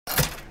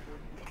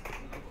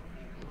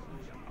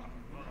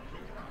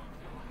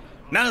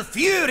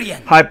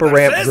Malfurion Hyper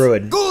ramp versus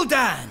Druid.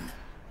 Gul'dan.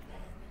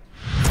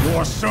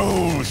 Your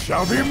soul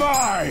shall be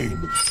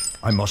mine!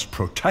 I must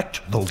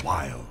protect the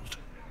wild.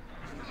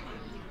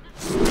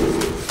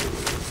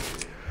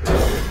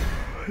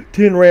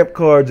 10 ramp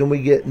cards and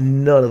we get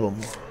none of them.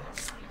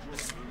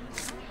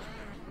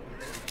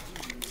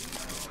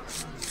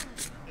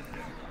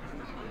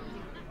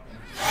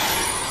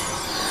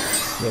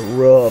 The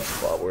rough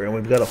spot we're in.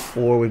 We've got a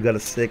 4, we've got a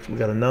 6, we've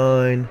got a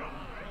 9.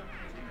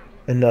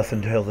 And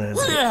nothing till then.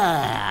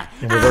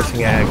 And reversing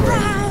aggro.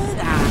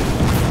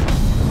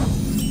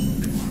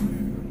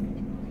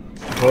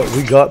 But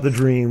we got the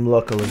dream,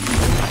 luckily. I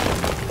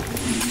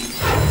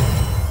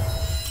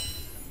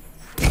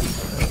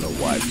don't know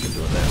why I've been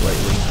doing that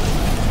lately.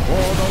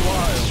 For the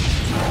wild.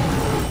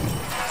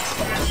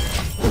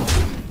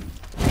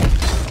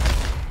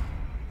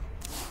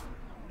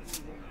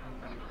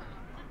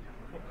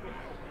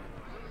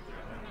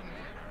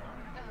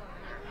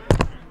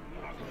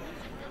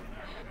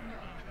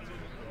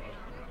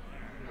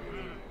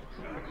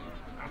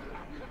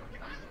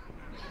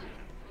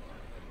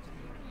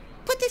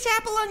 Put this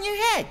apple on your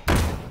head.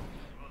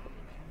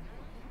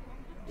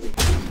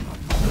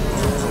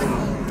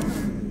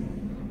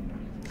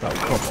 Oh,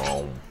 come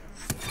on.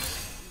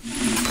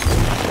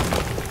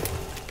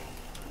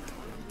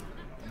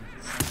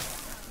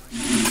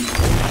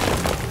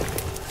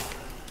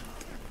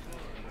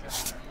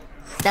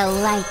 The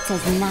light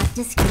does not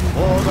discriminate.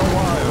 For the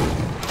wild.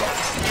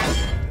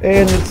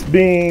 And it's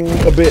being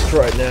a bitch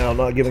right now,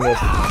 not giving us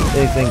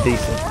anything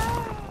decent.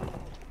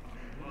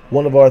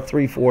 One of our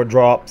 3/4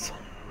 drops.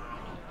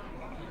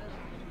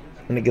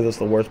 And it gives us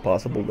the worst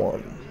possible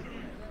one.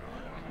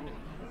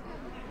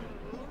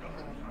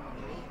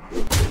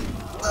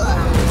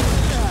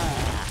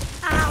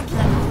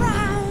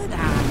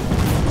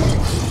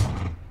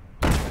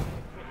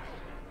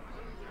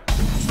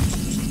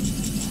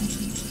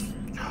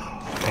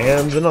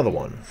 And another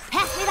one.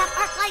 Pass me that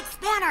arc light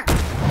spanner.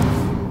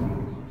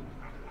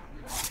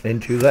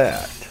 Into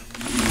that.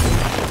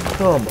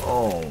 Come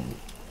on.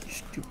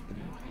 Stupid.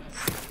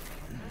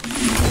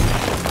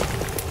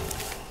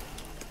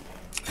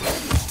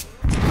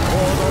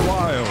 For the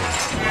wild.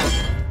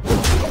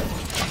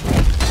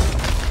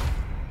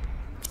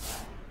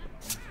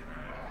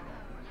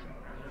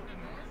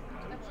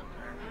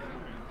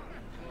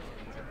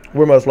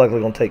 We're most likely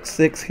going to take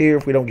 6 here.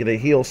 If we don't get a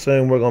heal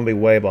soon, we're going to be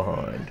way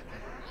behind.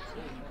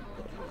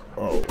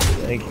 Oh,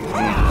 thank you, Jesus.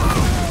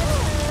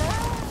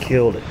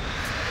 Killed it.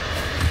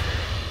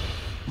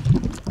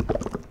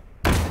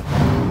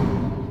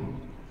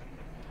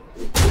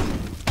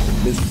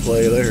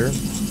 Misplay there.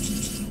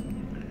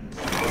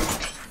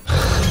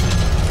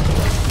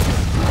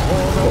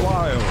 For the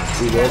wild.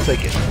 We will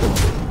take it.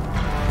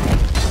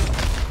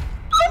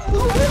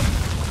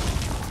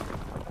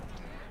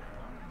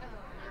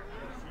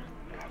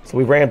 So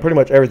we ran pretty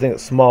much everything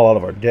that's small out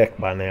of our deck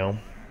by now.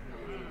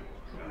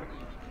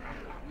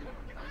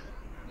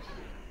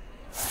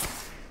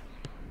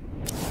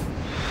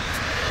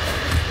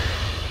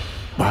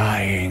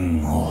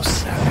 Buying or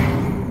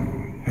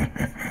selling.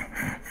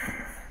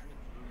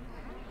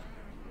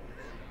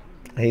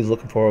 He's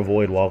looking for a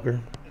Void Walker.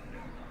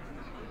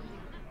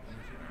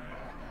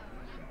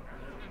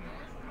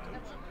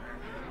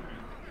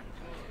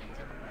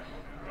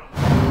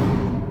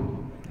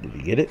 Did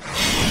he get it?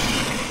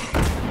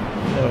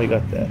 No, he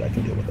got that. I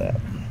can deal with that.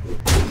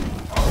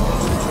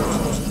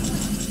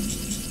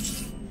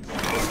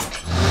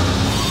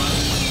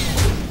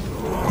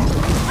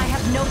 I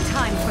have no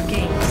time for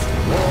games.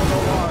 For the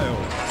wild.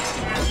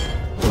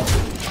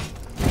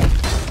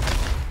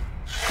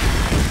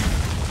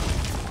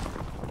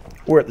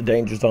 We're at the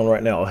danger zone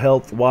right now,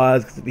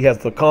 health-wise, because if he has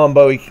the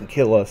combo, he can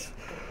kill us.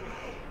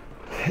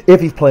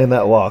 If he's playing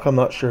that lock. I'm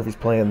not sure if he's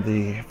playing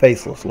the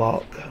faceless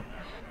lock.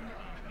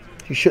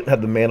 He shouldn't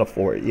have the mana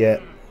for it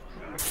yet.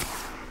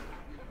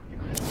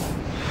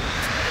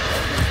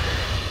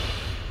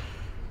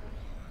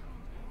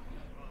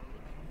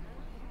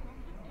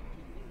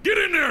 Get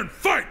in there and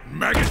fight,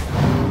 maggot!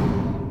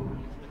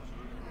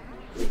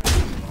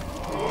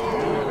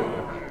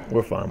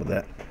 We're fine with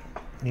that.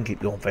 You can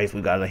keep going face.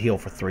 We got a heal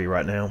for 3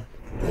 right now.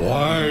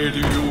 Why do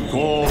you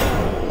call?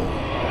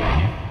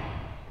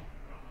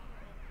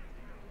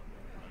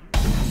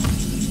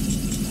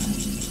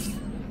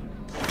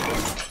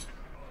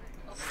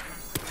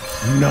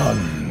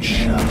 None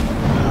shall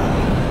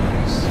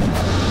rise.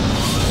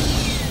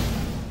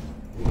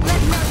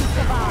 Let none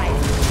survive.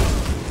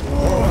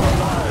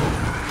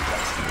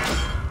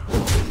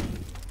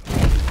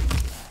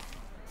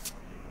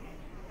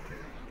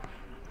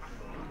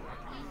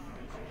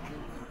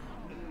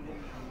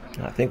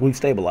 I think we've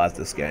stabilized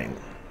this game.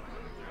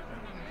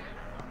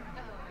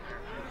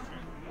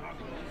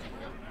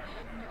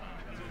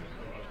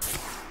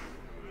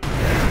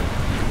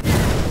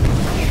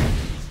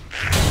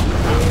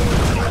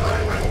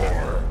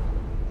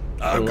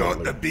 I've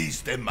got the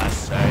beast in my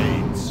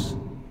sights.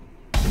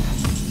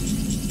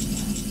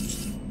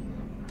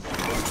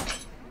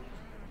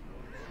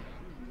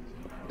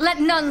 Let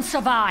none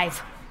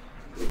survive.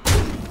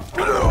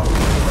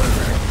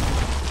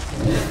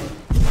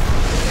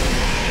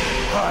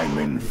 I'm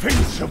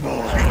invincible.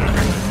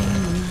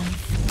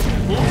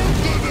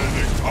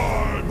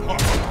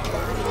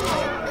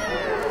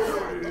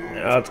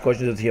 Now it's the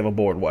question, does he have a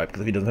board wipe? Because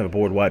if he doesn't have a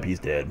board wipe, he's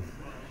dead.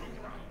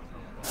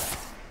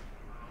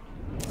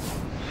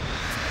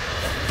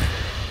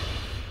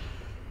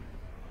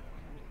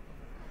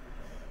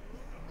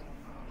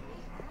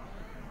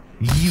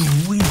 You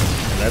win.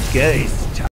 That's gay.